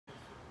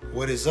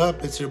What is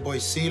up? It's your boy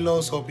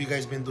Silos. Hope you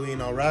guys been doing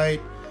all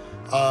right.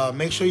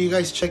 Make sure you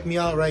guys check me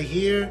out right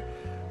here,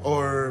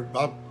 or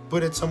I'll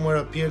put it somewhere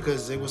up here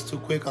because it was too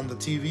quick on the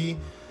TV.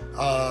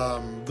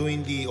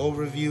 Doing the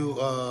overview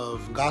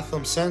of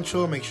Gotham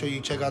Central. Make sure you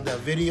check out that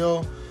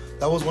video.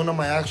 That was one of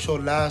my actual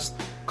last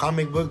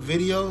comic book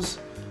videos.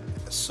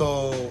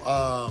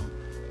 So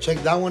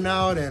check that one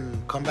out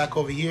and come back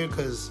over here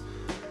because,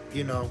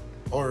 you know,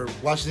 or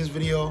watch this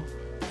video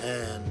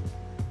and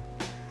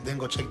then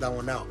go check that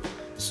one out.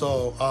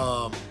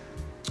 So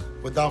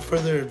without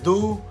further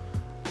ado,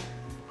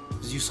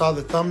 as you saw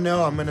the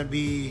thumbnail, I'm gonna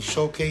be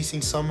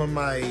showcasing some of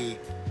my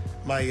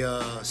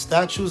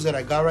statues that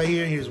I got right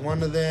here. Here's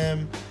one of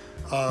them.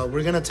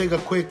 We're gonna take a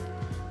quick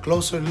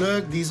closer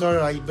look. These are,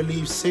 I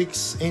believe,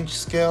 6-inch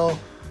scale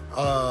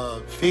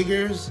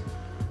figures,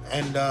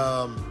 and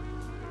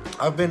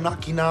I've been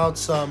knocking out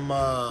some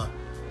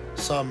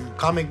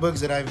comic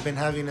books that I've been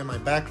having in my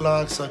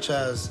backlog, such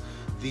as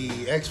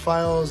the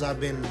X-Files.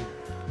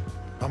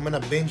 I'm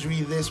gonna binge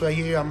read this right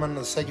here. I'm on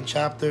the 2nd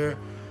chapter.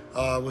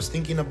 Was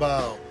thinking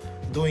about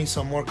doing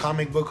some more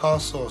comic book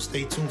hauls, so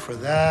stay tuned for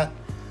that.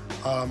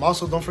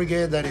 Also, don't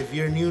forget that if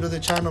you're new to the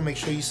channel, make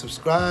sure you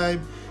subscribe,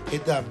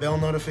 hit that bell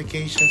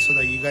notification so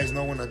that you guys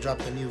know when I drop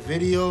a new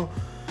video.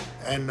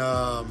 And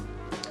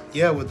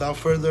yeah, without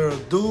further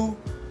ado,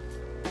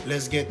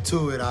 let's get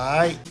to it. All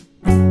right.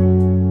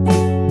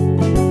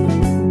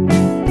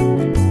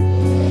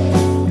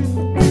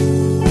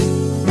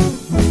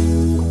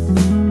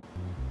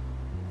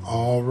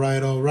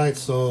 All right,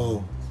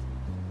 so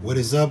what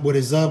is up?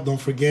 Don't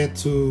forget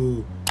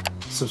to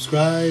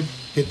subscribe,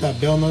 hit that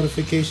bell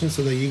notification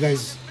so that you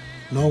guys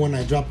know when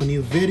I drop a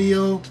new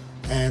video,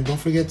 and don't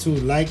forget to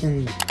like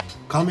and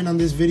comment on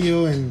this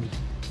video and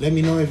let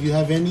me know if you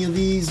have any of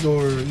these,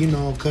 or you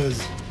know,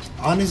 because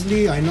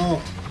honestly I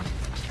know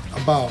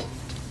about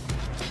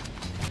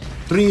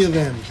 3 of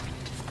them,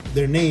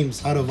 their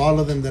names out of all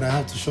of them that I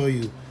have to show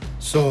you.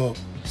 So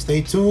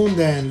stay tuned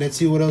and let's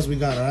see what else we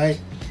got. All right,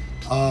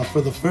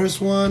 for the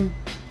first one,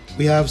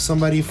 we have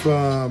somebody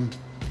from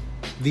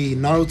the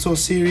Naruto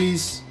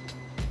series,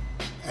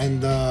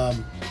 and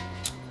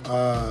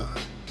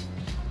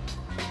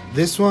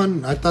this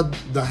one, I thought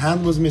the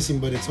hand was missing,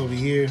 but it's over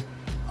here.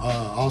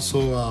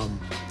 Also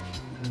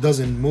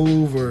doesn't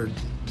move or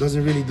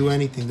doesn't really do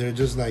anything. They're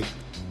just like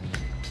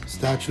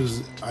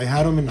statues. I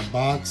had them in a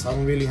box. I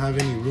don't really have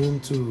any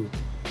room to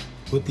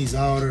put these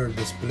out or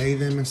display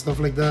them and stuff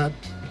like that.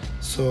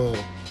 So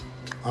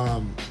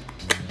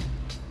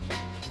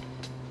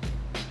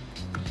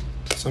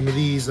some of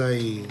these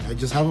I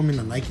just have them in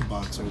a Nike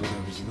box or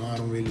whatever, you know. I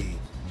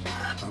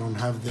don't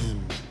have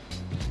them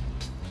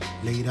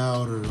laid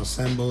out or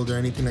assembled or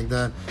anything like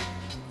that.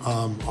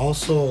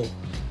 Also,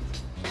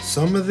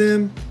 some of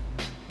them,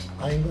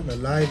 I ain't gonna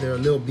lie, they're a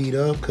little beat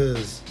up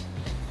because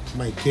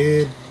my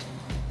kid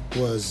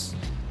was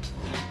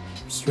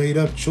straight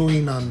up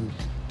chewing on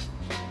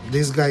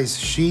this guy's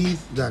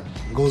sheath that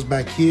goes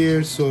back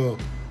here, so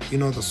you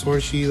know, the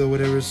sword sheath or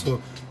whatever.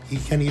 So I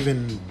can't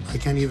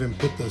even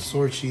put the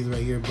sword sheath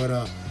right here.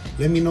 But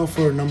let me know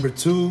for number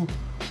 2.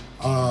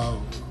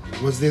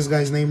 What's this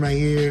guy's name right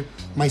here?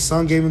 My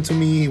son gave them to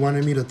me. He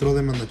wanted me to throw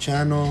them on the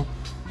channel.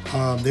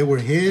 They were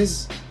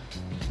his.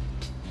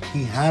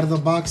 He had the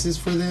boxes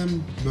for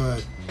them,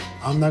 but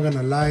I'm not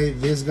gonna lie,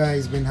 this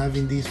guy's been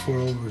having these for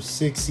over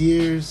 6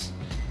 years,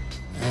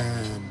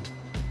 and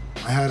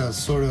I had to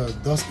sort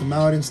of dust them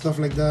out and stuff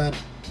like that.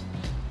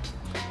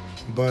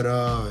 But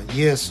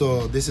yeah,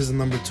 so this is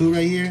number 2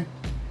 right here.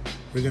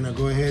 We're gonna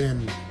go ahead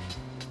and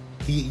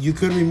you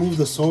could remove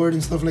the sword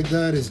and stuff like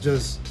that. It's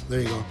just, there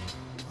you go.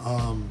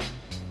 And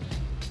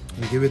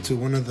give it to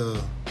one of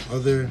the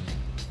other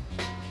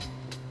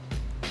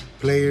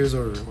players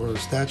or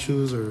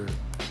statues or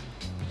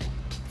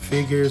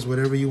figures,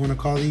 whatever you want to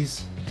call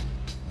these.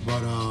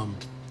 But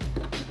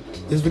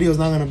this video is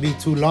not gonna be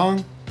too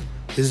long.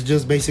 This is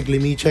just basically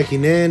me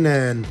checking in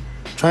and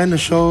trying to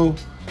show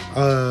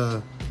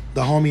the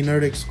homie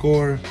Nerdic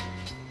score,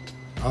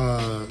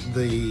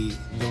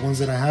 the ones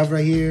that I have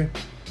right here.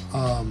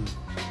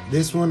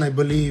 This one, I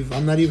believe,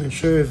 I'm not even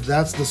sure if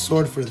that's the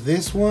sword for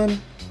this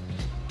one,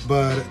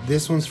 but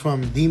this one's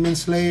from Demon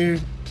Slayer.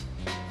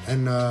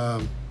 And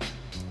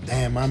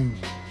damn,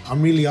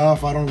 I'm really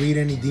off. I don't read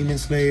any Demon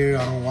Slayer.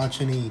 I don't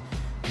watch any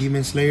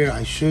Demon Slayer.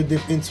 I should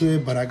dip into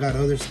it, but I got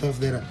other stuff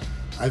that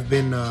I've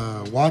been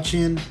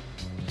watching.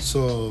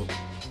 So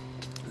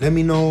let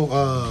me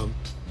know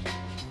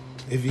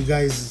if you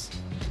guys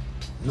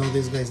know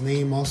this guy's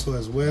name also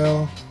as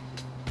well.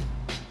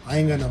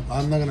 I'm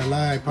not gonna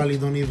lie, I probably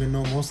don't even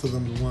know most of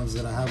them, the ones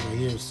that I have right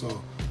here.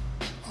 So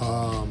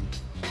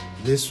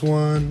this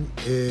one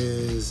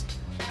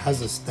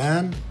has a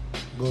stand,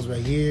 goes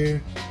right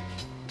here,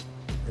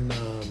 and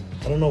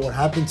I don't know what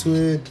happened to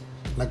it.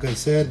 Like I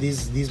said,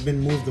 these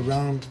been moved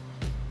around.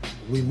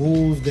 We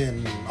moved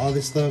and all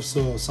this stuff,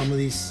 so some of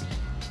these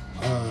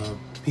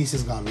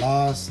pieces got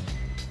lost.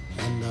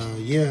 And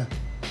yeah,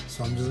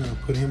 so I'm just gonna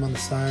put him on the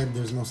side.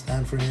 There's no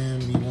stand for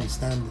him. He won't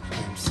stand by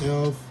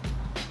himself.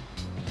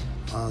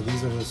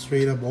 These are the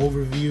straight up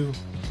overview.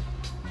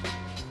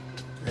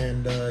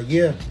 And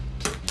yeah,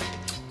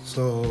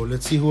 so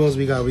let's see who else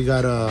we got. We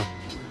got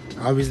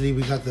obviously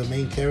we got the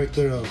main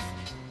character of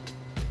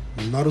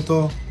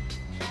Naruto,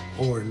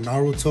 or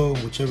Naruto,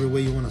 whichever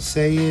way you want to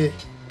say it.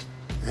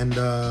 And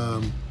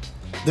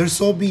they're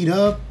so beat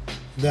up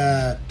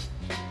that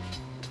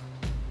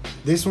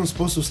this one's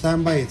supposed to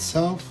stand by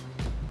itself,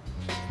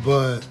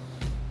 but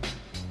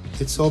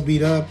it's so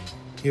beat up.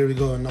 Here we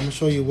go, and I'm gonna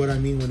show you what I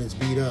mean when it's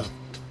beat up.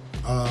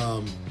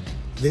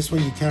 This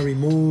one you can't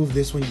remove,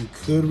 this one you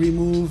could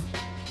remove.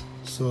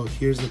 So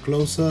here's the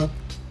close-up.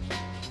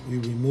 We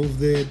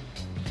removed it.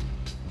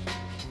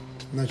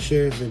 Not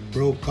sure if it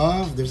broke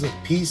off. There's a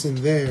piece in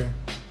there.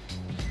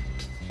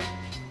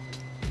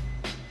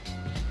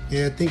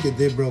 Yeah, I think it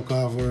did broke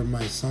off, where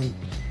my son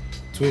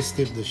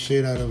twisted the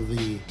shit out of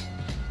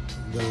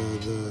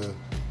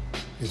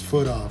his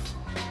foot off,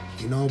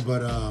 you know.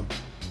 But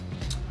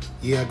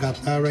yeah, I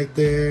got that right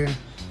there.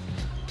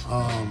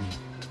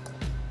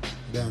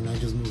 Damn, I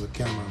just moved the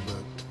camera,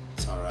 but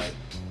it's all right.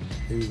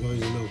 Here we go.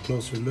 Here's a little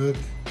closer look.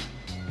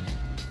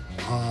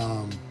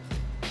 Let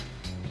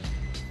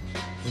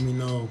me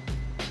know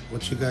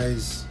what you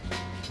guys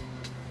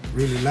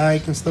really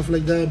like and stuff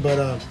like that. But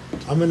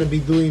I'm gonna be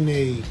doing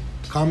a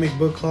comic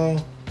book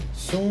haul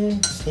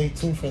soon. Stay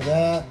tuned for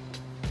that.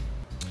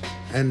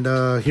 And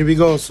here we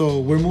go. So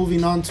we're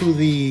moving on to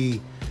the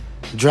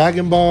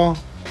Dragon Ball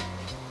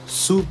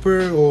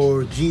Super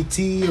or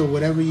GT or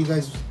whatever you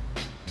guys,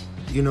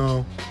 you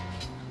know.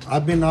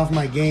 I've been off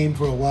my game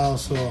for a while,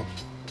 so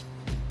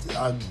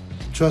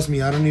trust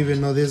me, I don't even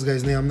know this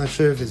guy's name. I'm not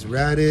sure if it's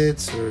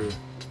Raditz or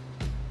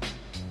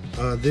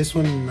this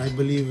one. I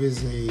believe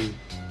is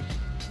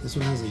this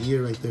one has a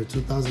year right there,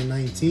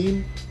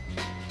 2019.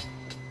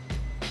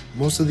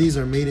 Most of these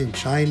are made in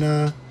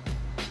China,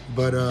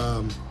 but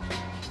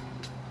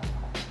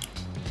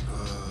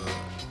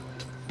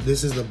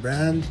this is the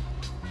brand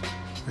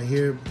right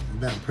here,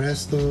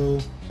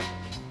 Banpresto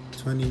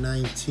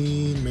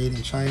 2019, made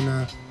in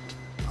China.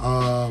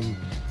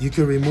 You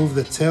can remove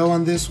the tail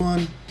on this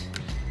one,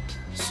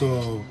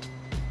 so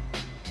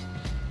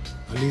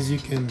at least you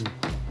can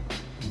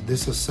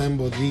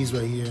disassemble these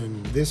right here.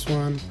 And this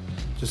one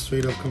just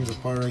straight up comes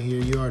apart right here.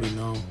 You already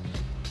know.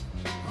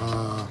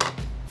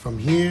 From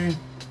here,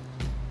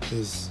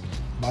 his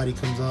body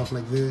comes off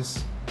like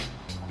this,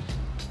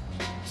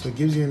 so it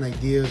gives you an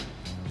idea.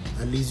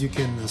 At least you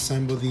can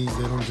assemble these.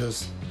 They don't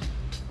just,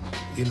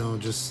 you know,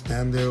 just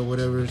stand there or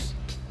whatever.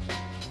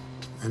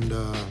 And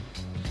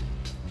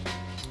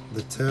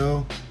the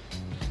tail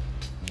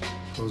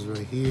goes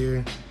right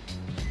here.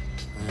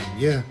 And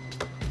yeah,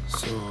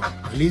 so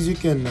at least you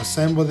can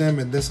assemble them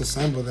and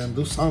disassemble them,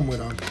 do something with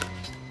them,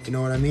 you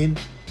know what I mean?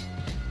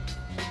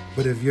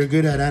 But if you're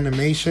good at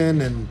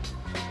animation and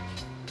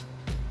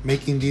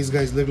making these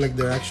guys look like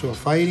they're actual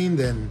fighting,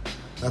 then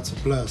that's a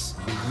plus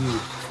on you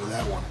for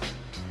that one.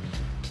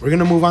 We're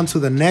gonna move on to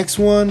the next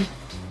one.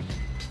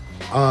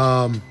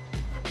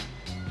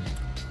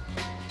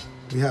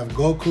 We have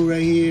Goku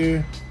right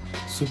here,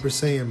 Super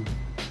Saiyan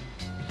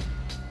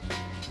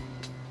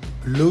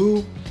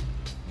Blue,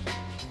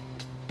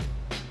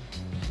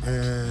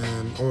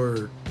 and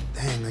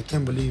dang, I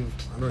can't believe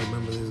I don't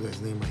remember this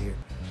guy's name right here.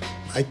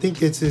 I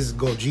think it's his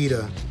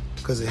Gogeta,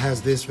 because it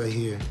has this right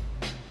here.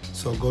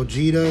 So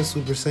Gogeta,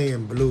 Super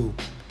Saiyan Blue,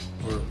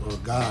 or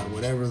God,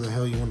 whatever the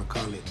hell you want to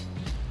call it.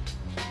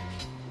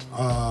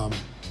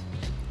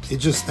 It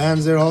just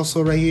stands there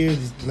also right here.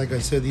 Like I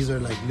said, these are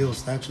like little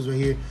statues right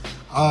here.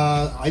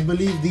 I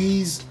believe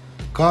these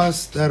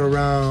cost at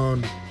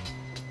around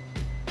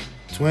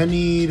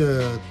 20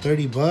 to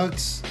 30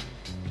 bucks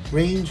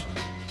range.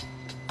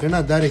 They're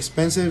not that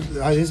expensive.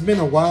 It's been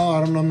a while. I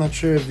don't know. I'm not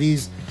sure if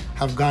these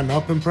have gone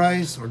up in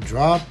price or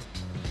dropped,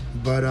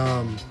 but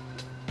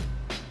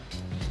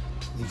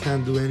you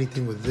can't do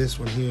anything with this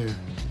one here,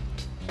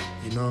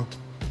 you know.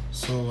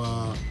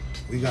 So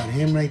we got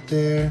him right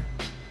there.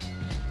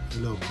 A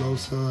little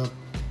close up.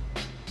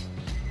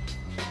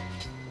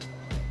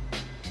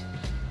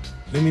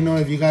 Let me know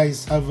if you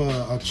guys have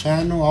a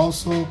channel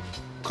also.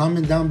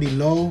 Comment down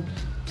below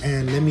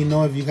and let me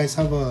know if you guys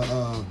have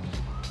a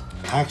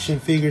action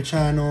figure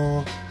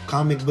channel,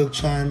 comic book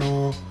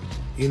channel.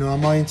 You know,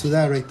 I'm all into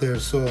that right there.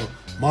 So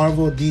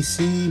Marvel,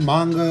 DC,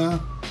 manga.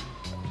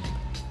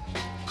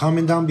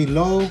 Comment down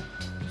below,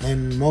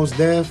 and most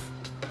def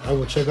I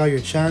will check out your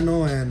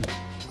channel, and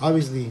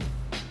obviously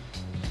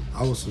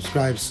I will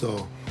subscribe.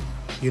 So,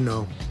 you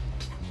know,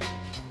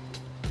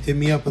 hit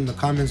me up in the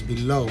comments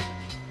below.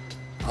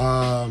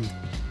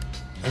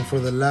 And for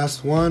the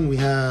last one, we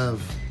have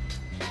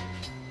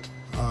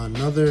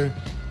another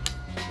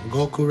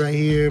Goku right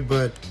here,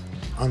 but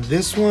on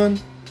this one,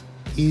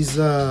 he's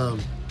I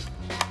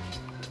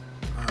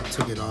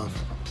took it off.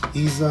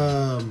 He's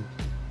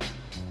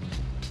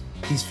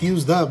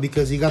fused up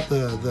because he got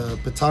the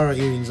Potara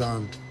earrings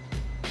on.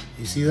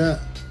 You see that?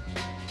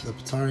 The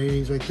Potara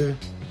earrings right there.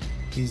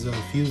 He's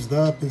fused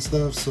up and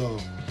stuff. So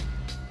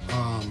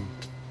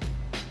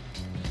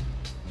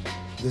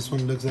this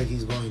one looks like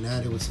he's going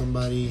at it with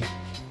somebody,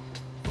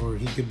 or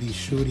he could be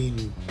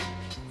shooting,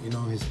 you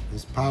know,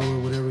 his power,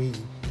 whatever he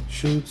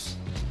shoots.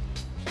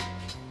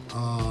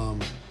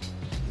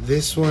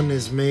 This one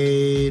is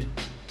made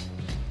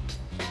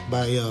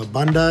by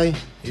Bandai.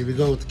 Here we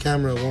go with the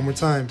camera one more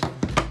time.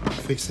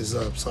 Fix this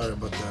up. Sorry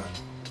about that.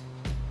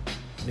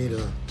 I need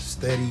a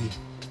steady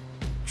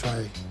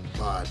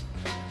tripod.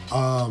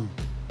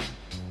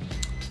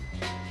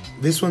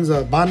 This one's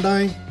a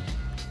Bandai,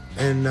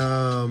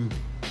 and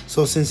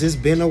so since it's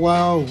been a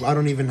while, I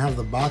don't even have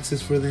the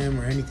boxes for them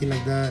or anything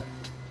like that.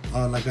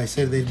 Like I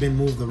said, they've been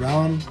moved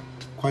around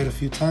quite a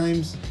few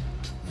times,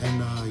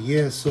 and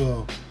yeah,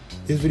 so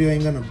this video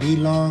ain't gonna be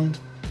long.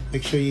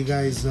 Make sure you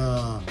guys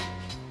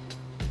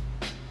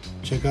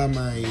check out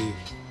my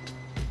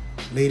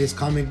latest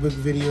comic book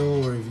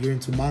video, or if you're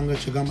into manga,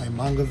 check out my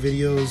manga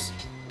videos.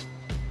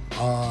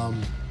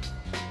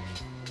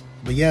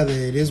 But yeah,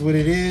 it is what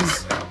it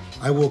is.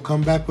 I will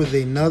come back with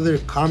another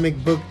comic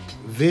book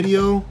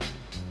video,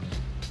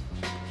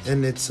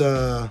 and it's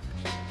gonna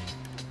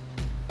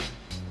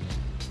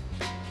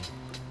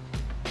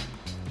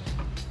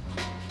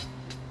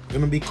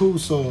be cool,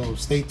 so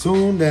stay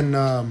tuned, and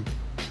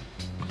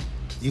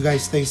you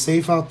guys stay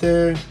safe out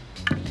there.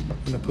 I'm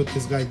gonna put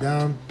this guy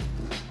down,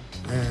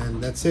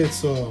 and that's it.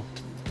 So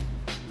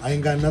I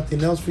ain't got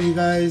nothing else for you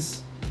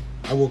guys.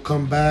 I will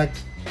come back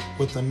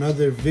with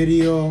another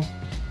video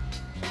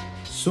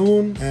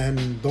soon,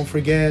 and don't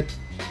forget,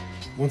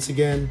 once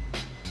again,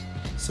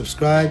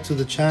 subscribe to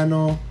the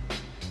channel,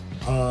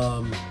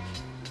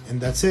 and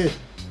that's it.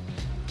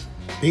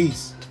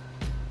 Peace.